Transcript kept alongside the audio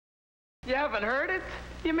You haven't heard it?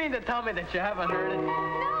 You mean to tell me that you haven't heard it? No,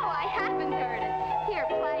 I haven't heard it. Here,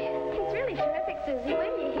 play it. It's really terrific, Susie.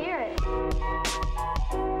 When do you hear it?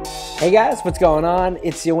 Hey guys, what's going on?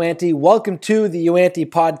 It's YoAnty. Welcome to the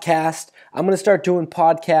YoAnty podcast. I'm going to start doing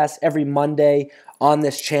podcasts every Monday on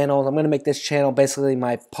this channel. I'm going to make this channel basically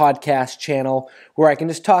my podcast channel where I can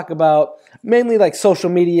just talk about mainly like social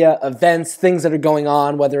media events, things that are going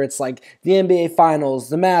on, whether it's like the NBA Finals,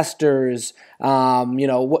 the Masters,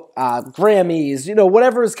 Grammys,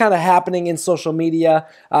 whatever is kind of happening in social media.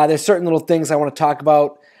 There's certain little things I want to talk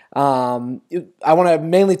about. I want to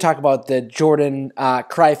mainly talk about the Jordan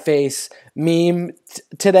cry face meme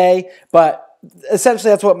today, but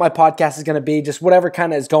essentially that's what my podcast is going to be, just whatever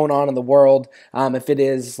kind of is going on in the world. If it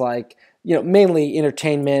is like, mainly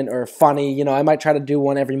entertainment or funny, I might try to do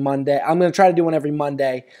one every Monday. I'm going to try to do one every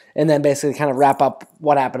Monday and then basically kind of wrap up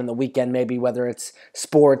what happened in the weekend, maybe whether it's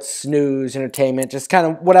sports, news, entertainment, just kind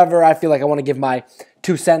of whatever I feel like I want to give my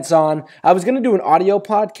 2 cents on. I was going to do an audio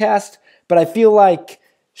podcast, but I feel like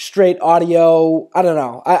straight audio, I don't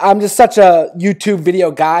know. I'm just such a YouTube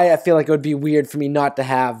video guy. I feel like it would be weird for me not to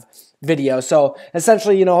have video. So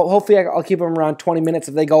essentially, hopefully I'll keep them around 20 minutes.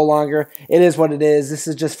 If they go longer, it is what it is. This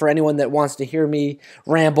is just for anyone that wants to hear me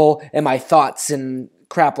ramble and my thoughts and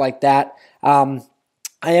crap like that. I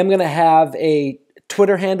am going to have a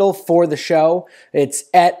Twitter handle for the show. It's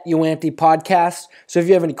at YoAnty Podcast. So if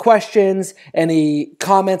you have any questions, any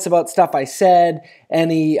comments about stuff I said,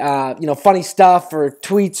 any funny stuff or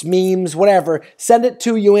tweets, memes, whatever, send it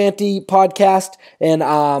to YoAnty Podcast, and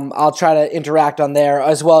I'll try to interact on there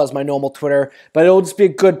as well as my normal Twitter. But it'll just be a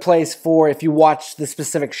good place for if you watch the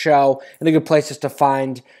specific show, and a good place just to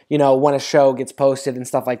find when a show gets posted and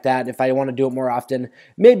stuff like that. If I want to do it more often,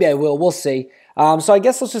 maybe I will. We'll see. So I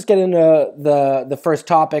guess let's just get into the first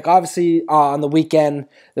topic. Obviously, on the weekend,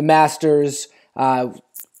 the Masters, a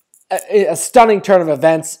stunning turn of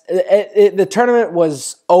events. The tournament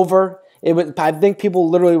was over. I think people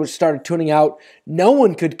literally started tuning out. No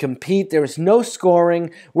one could compete. There was no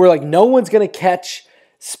scoring. We're like, no one's going to catch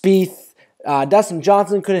Spieth. Dustin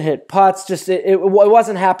Johnson couldn't hit putts. Just it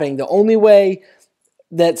wasn't happening. The only way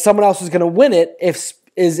that someone else was going to win it if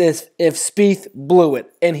Spieth blew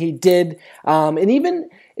it, and he did.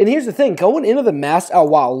 And here's the thing, going into the Masters, oh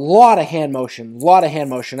wow, a lot of hand motion.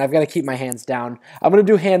 I've got to keep my hands down. I'm going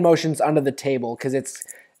to do hand motions under the table because it's,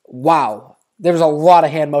 wow, there was a lot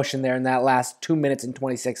of hand motion there in that last 2 minutes and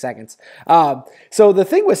 26 seconds. So the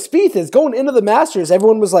thing with Spieth is going into the Masters,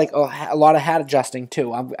 everyone was like, oh, a lot of hat adjusting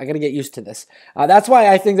too. I got to get used to this. That's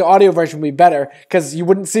why I think the audio version would be better, because you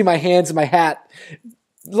wouldn't see my hands and my hat.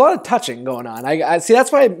 A lot of touching going on. I see.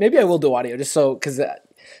 That's why maybe I will do audio, just so, because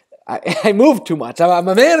I move too much. I'm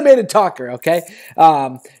an animated talker. Okay.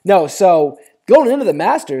 So going into the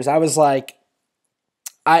Masters, I was like,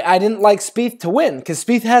 I didn't like Spieth to win because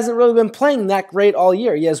Spieth hasn't really been playing that great all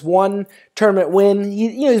year. He has one tournament win.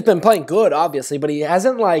 He's been playing good, obviously, but he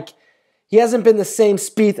hasn't been the same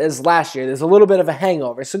Spieth as last year. There's a little bit of a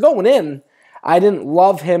hangover. So going in, I didn't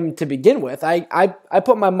love him to begin with. I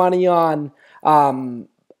put my money on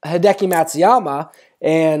Hideki Matsuyama,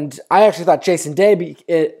 and I actually thought Jason Day,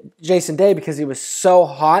 because he was so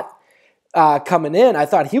hot coming in, I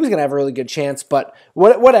thought he was going to have a really good chance, but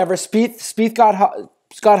whatever. Spieth got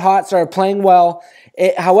hot, started playing well.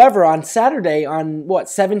 However, on Saturday, on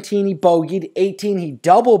 17 he bogeyed, 18 he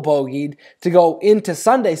double bogeyed to go into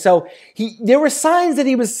Sunday. So there were signs that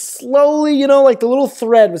he was slowly, like the little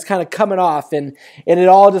thread was kind of coming off, and it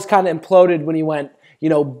all just kind of imploded when he went,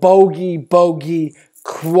 bogey,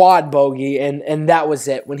 quad bogey, and that was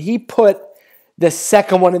it. When he put the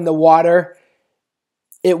second one in the water,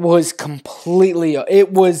 it was completely,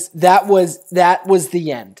 that was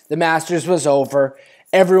the end. The Masters was over.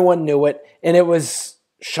 Everyone knew it, and it was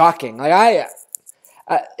shocking. Like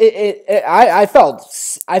I felt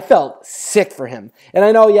sick for him. And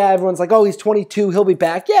I know, everyone's like, oh, he's 22, he'll be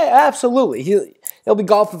back. Yeah, absolutely. He'll be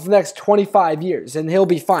golfing for the next 25 years, and he'll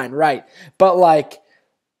be fine, right? But like,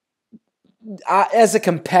 as a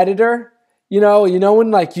competitor, when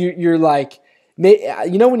like you're like,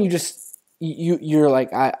 when you're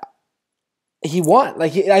like, he won.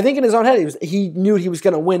 Like I think in his own head, he knew he was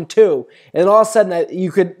going to win too, and all of a sudden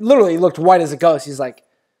you could literally, he looked white as a ghost. He's like,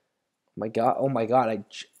 oh my god,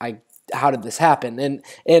 how did this happen?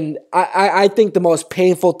 And I think the most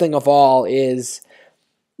painful thing of all is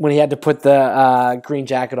when he had to put the green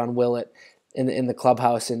jacket on Willett in the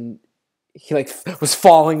clubhouse, and he like was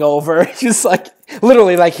falling over. Just like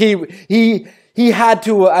literally, like he had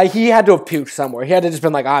to have puked somewhere. He had to just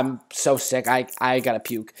been like, I'm so sick, I gotta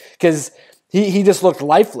puke, because he just looked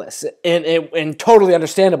lifeless, and totally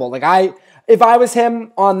understandable. Like if I was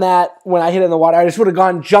him on that when I hit it in the water, I just would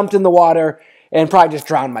have jumped in the water and probably just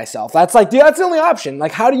drowned myself. That's like, dude, that's the only option.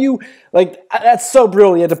 Like, how do you, like, that's so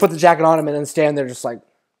brutal. You had to put the jacket on him and then stand there just like,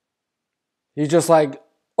 he's just like,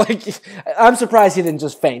 I'm surprised he didn't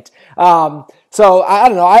just faint. So I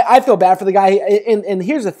don't know. I feel bad for the guy. And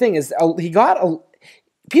here's the thing is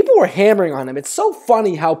people were hammering on him. It's so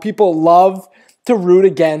funny how people love to root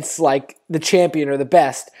against like the champion or the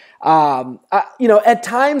best. At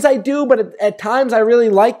times I do, but at times I really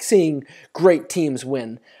like seeing great teams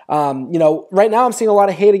win. Right now I'm seeing a lot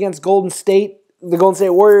of hate against the Golden State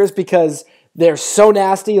Warriors because they're so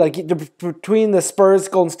nasty. Like between the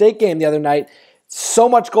Spurs-Golden State game the other night, so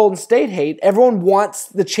much Golden State hate. Everyone wants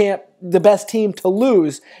the best team to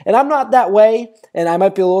lose. And I'm not that way, and I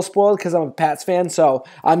might be a little spoiled because I'm a Pats fan, so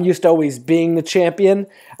I'm used to always being the champion.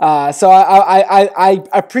 So I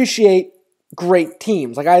appreciate great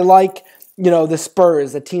teams. Like I like, the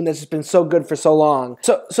Spurs, a team that's just been so good for so long.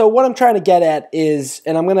 So what I'm trying to get at is,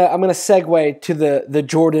 and I'm gonna segue to the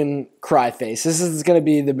Jordan cry face. This is gonna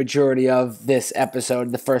be the majority of this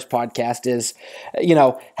episode. The first podcast is,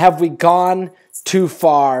 have we gone too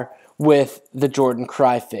far with the Jordan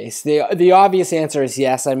cry face? The obvious answer is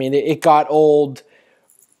yes. I mean, it got old.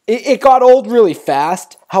 It got old really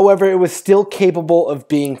fast. However, it was still capable of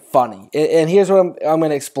being funny. And here's what I'm going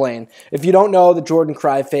to explain. If you don't know, the Jordan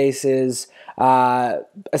cry face is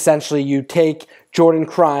essentially you take Jordan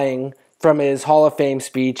crying from his Hall of Fame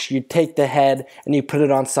speech, you take the head and you put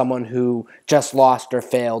it on someone who just lost or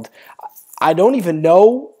failed. I don't even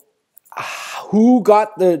know who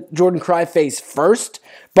got the Jordan cry face first,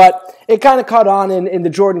 but it kind of caught on, and the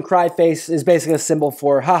Jordan cry face is basically a symbol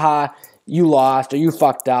for, haha, you lost or you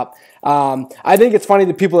fucked up. I think it's funny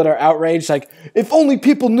the people that are outraged, like, if only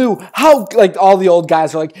people knew how, like all the old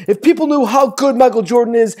guys are like, if people knew how good Michael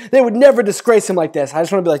Jordan is, they would never disgrace him like this. I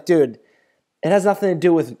just want to be like, dude, it has nothing to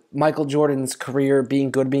do with Michael Jordan's career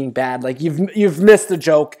being good, being bad. Like, you've missed the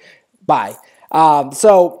joke. Bye.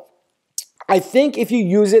 So I think if you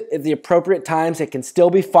use it at the appropriate times, it can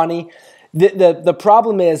still be funny. The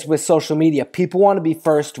problem is with social media, people want to be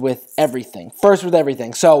first with everything.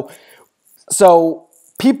 So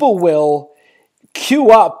people will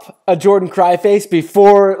queue up a Jordan cry face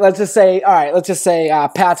before, let's just say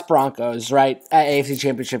Pats Broncos, right, at AFC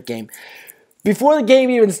Championship game. Before the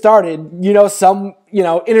game even started, some,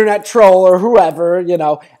 internet troll or whoever,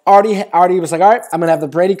 already was like, all right, I'm going to have the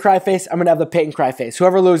Brady cry face, I'm going to have the Peyton cry face.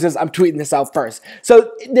 Whoever loses, I'm tweeting this out first.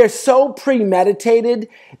 So they're so premeditated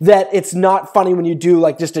that it's not funny when you do,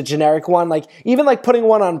 like, just a generic one. Like, even, like, putting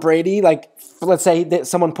one on Brady, like, let's say that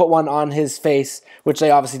someone put one on his face, which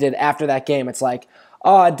they obviously did after that game. It's like,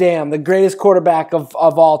 oh, damn, the greatest quarterback of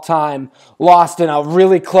all time lost in a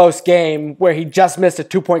really close game where he just missed a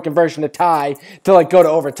 2-point conversion to tie to, like, go to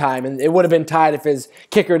overtime. And it would have been tied if his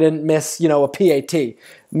kicker didn't miss, a PAT.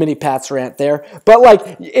 Mini Pats rant there. But, like,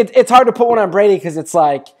 it's hard to put one on Brady because it's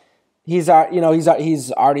like, he's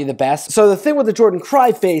already the best. So the thing with the Jordan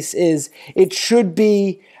cry face is I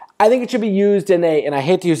think it should be used in and I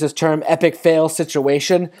hate to use this term, epic fail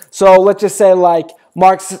situation. So let's just say, like,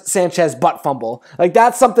 Mark Sanchez butt fumble. Like,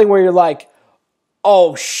 that's something where you're like,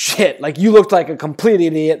 oh shit, like, you looked like a complete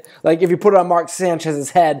idiot. Like, if you put it on Mark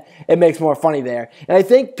Sanchez's head, it makes more funny there. And I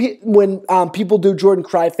think when people do Jordan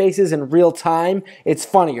cry faces in real time, it's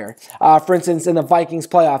funnier. For instance, in the Vikings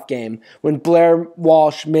playoff game, when Blair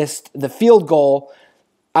Walsh missed the field goal,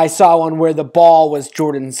 I saw one where the ball was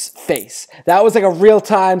Jordan's face. That was like a real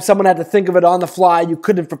time. Someone had to think of it on the fly. You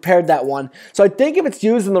couldn't have prepared that one. So I think if it's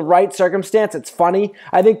used in the right circumstance, it's funny.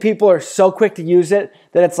 I think people are so quick to use it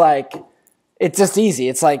that it's like, it's just easy.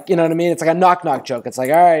 It's like, you know what I mean? It's like a knock-knock joke. It's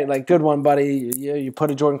like, all right, like, good one, buddy. You put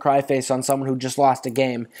a Jordan cry face on someone who just lost a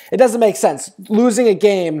game. It doesn't make sense. Losing a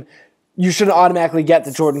game, you shouldn't automatically get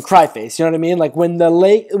the Jordan cry face. You know what I mean? Like, when the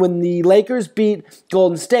Lakers beat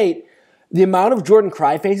Golden State, the amount of Jordan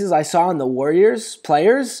cry faces I saw in the Warriors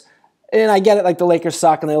players, and I get it, like, the Lakers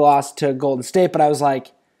suck and they lost to Golden State, but I was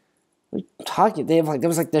like, what are you talking? They have, like, that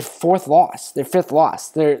was like their fifth loss.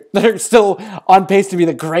 They're still on pace to be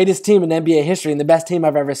the greatest team in NBA history and the best team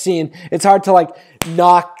I've ever seen. It's hard to, like,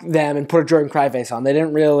 knock them and put a Jordan cry face on. They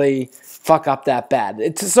didn't really fuck up that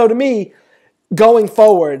bad. So to me, going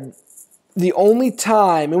forward, the only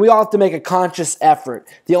time, and we all have to make a conscious effort,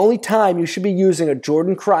 the only time you should be using a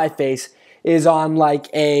Jordan cry face is on, like,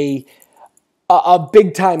 a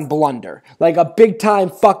big-time blunder. Like a big-time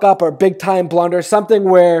fuck-up or big-time blunder, something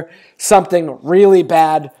where something really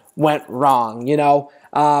bad went wrong,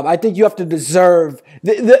 I think you have to deserve...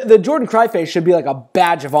 The Jordan cry face should be like a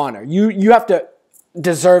badge of honor. You have to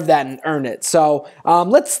deserve that and earn it. So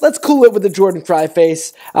let's cool it with the Jordan Fry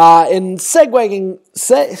face. And segueing.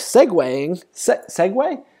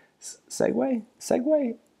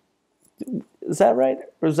 Is that right?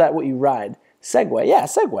 Or is that what you ride? Segway. Yeah,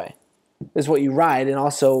 Segway is what you ride, and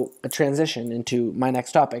also a transition into my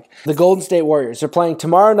next topic. The Golden State Warriors are playing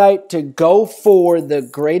tomorrow night to go for the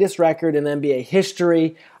greatest record in NBA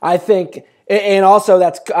history. I think, and also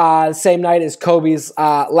that's the same night as Kobe's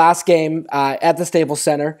last game at the Staples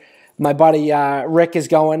Center. My buddy Rick is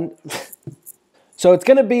going. So that's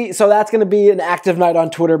gonna be an active night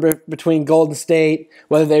on Twitter between Golden State,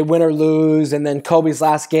 whether they win or lose, and then Kobe's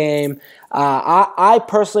last game. I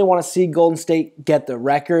personally want to see Golden State get the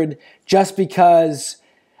record, just because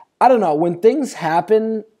I don't know, when things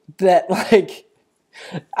happen that like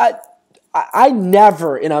I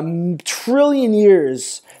never in a trillion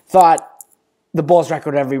years thought the Bulls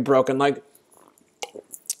record would ever be broken. Like,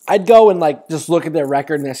 I'd go and like just look at their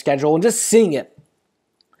record and their schedule and just seeing it.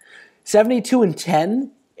 72-10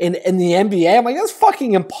 in the NBA. I'm like, that's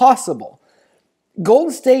fucking impossible.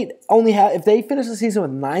 Golden State only have, if they finish the season with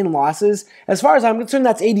 9 losses, as far as I'm concerned,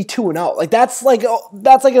 that's 82-0. Like, that's like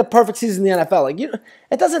a perfect season in the NFL. Like,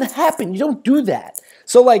 it doesn't happen. You don't do that.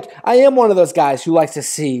 So like, I am one of those guys who likes to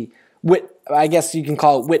see I guess you can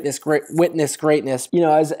call it witness greatness. You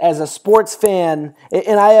know, as a sports fan,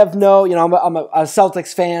 and I have no, you know, I'm a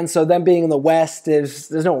Celtics fan, so them being in the West,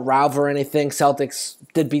 there's no rivalry or anything. Celtics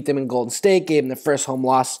did beat them in Golden State, gave them the first home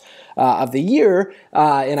loss of the year,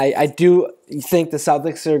 and I do think the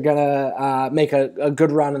Celtics are gonna make a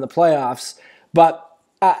good run in the playoffs. But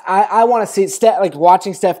I want to see like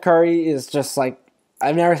watching Steph Curry is just like,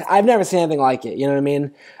 I've never seen anything like it. You know what I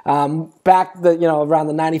mean? Back around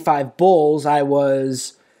the '95 Bulls, I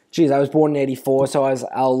was born in '84, so I was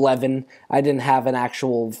 11. I didn't have an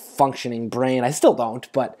actual functioning brain. I still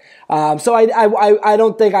don't, but so I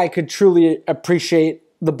don't think I could truly appreciate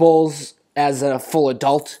the Bulls as a full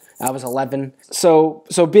adult. I was 11, so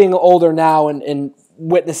being older now and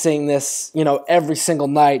witnessing this, you know, every single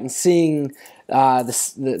night and seeing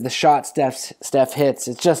the shot Steph hits,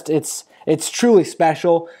 it's truly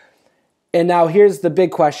special. And now here's the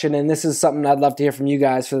big question, and this is something I'd love to hear from you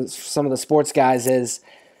guys, for some of the sports guys, is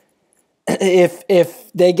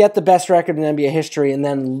if they get the best record in NBA history and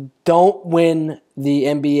then don't win the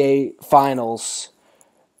NBA Finals,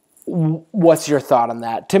 what's your thought on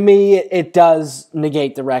that? To me, it does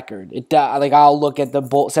negate the record. Like, I'll look at the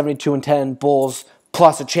 72-10 Bulls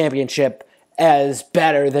plus a championship as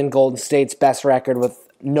better than Golden State's best record with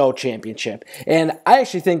no championship. And I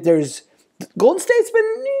actually think Golden State's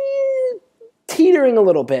been teetering a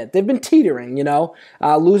little bit. They've been teetering, you know,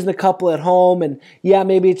 losing a couple at home, and yeah,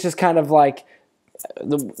 maybe it's just kind of like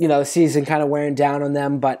the season kind of wearing down on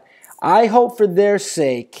them. But I hope for their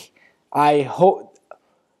sake, I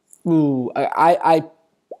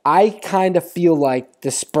kind of feel like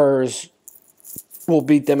the Spurs will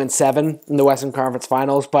beat them in 7 in the Western Conference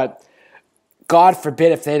Finals, but God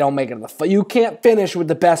forbid if they don't make it. You can't finish with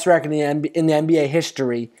the best record in the NBA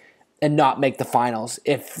history and not make the finals.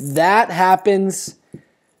 If that happens,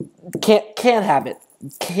 can't have it.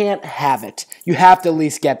 Can't have it. You have to at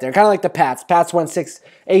least get there. Kind of like the Pats. Pats went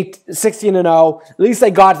 16-0. At least they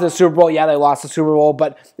got to the Super Bowl. Yeah, they lost the Super Bowl,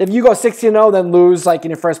 but if you go 16-0 then lose like in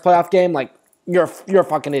your first playoff game, like you're a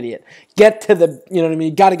fucking idiot. Get to the, you know what I mean?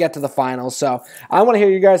 You got to get to the finals. So I want to hear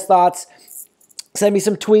your guys' thoughts. Send me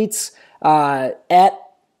some tweets at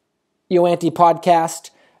YoAnty Podcast.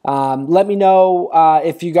 Let me know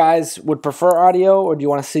if you guys would prefer audio, or do you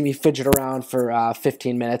want to see me fidget around for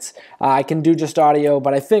 15 minutes. I can do just audio,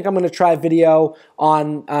 but I think I'm going to try video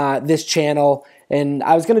on this channel. And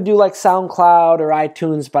I was going to do like SoundCloud or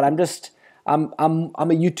iTunes, but I'm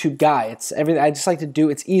a YouTube guy. It's everything. I just like to do.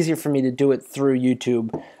 It's easier for me to do it through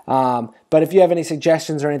YouTube. But if you have any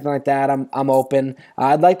suggestions or anything like that, I'm open.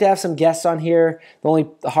 I'd like to have some guests on here. The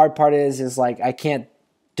hard part is like I can't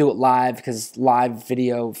do it live because live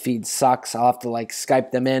video feed sucks. I'll have to like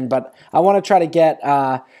Skype them in, but I want to try to get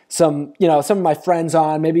some of my friends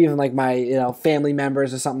on, maybe even like my family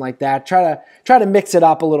members or something like that. Try to mix it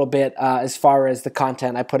up a little bit as far as the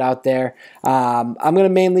content I put out there. I'm gonna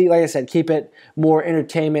mainly, like I said, keep it more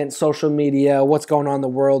entertainment, social media, what's going on in the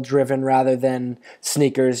world driven rather than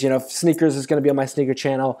sneakers. If sneakers is gonna be on my sneaker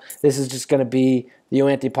channel, this is just gonna be the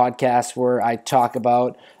YoAnty Podcast where I talk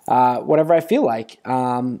about whatever I feel like.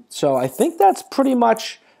 So I think that's pretty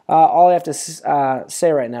much all I have to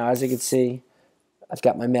say right now. As you can see, I've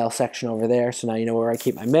got my mail section over there, so now you know where I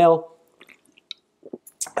keep my mail.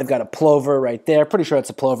 I've got a plover right there. Pretty sure it's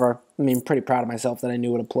a plover. I mean, pretty proud of myself that I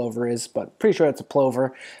knew what a plover is, but pretty sure it's a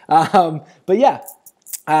plover. But yeah,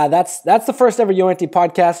 that's the first ever YoAnty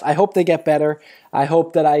podcast. I hope they get better. I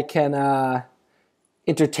hope that I can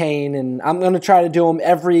entertain, and I'm going to try to do them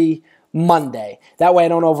every Monday. That way I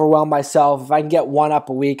don't overwhelm myself. If I can get one up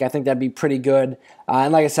a week, I think that'd be pretty good.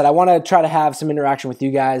 And like I said, I want to try to have some interaction with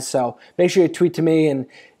you guys, so make sure you tweet to me, and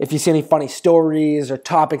if you see any funny stories or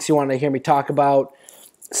topics you want to hear me talk about,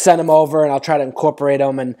 send them over, and I'll try to incorporate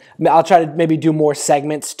them, and I'll try to maybe do more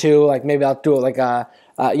segments too. Like maybe I'll do like a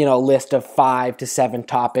list of 5 to 7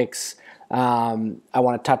 topics I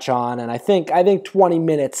want to touch on, and I think 20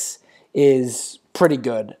 minutes is pretty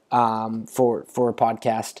good for a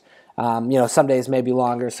podcast. Some days may be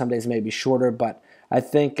longer, some days may be shorter, but I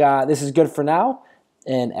think this is good for now.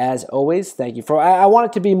 And as always, thank you I want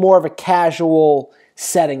it to be more of a casual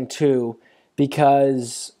setting too,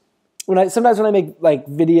 because sometimes when I make like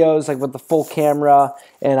videos like with the full camera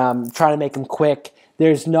and I'm trying to make them quick,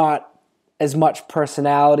 there's not as much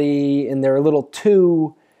personality and they're a little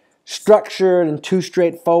too structured and too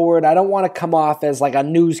straightforward. I don't want to come off as like a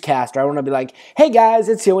newscaster. I want to be like, hey guys,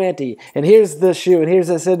 it's YoAnty, and here's the shoe, and here's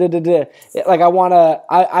this. Like I want to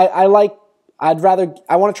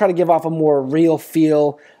try to give off a more real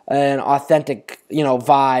feel and authentic,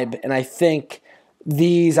 vibe. And I think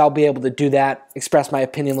these I'll be able to do that, express my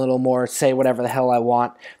opinion a little more, say whatever the hell I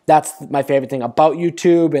want. That's my favorite thing about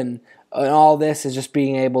YouTube and all this is just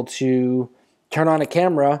being able to turn on a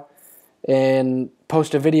camera and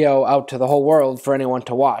post a video out to the whole world for anyone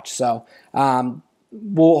to watch. So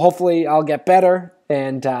hopefully I'll get better,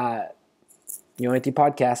 and YoAnty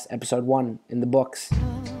Podcast, episode 1 in the books.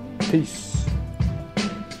 Peace.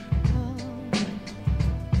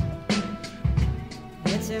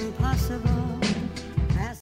 It's impossible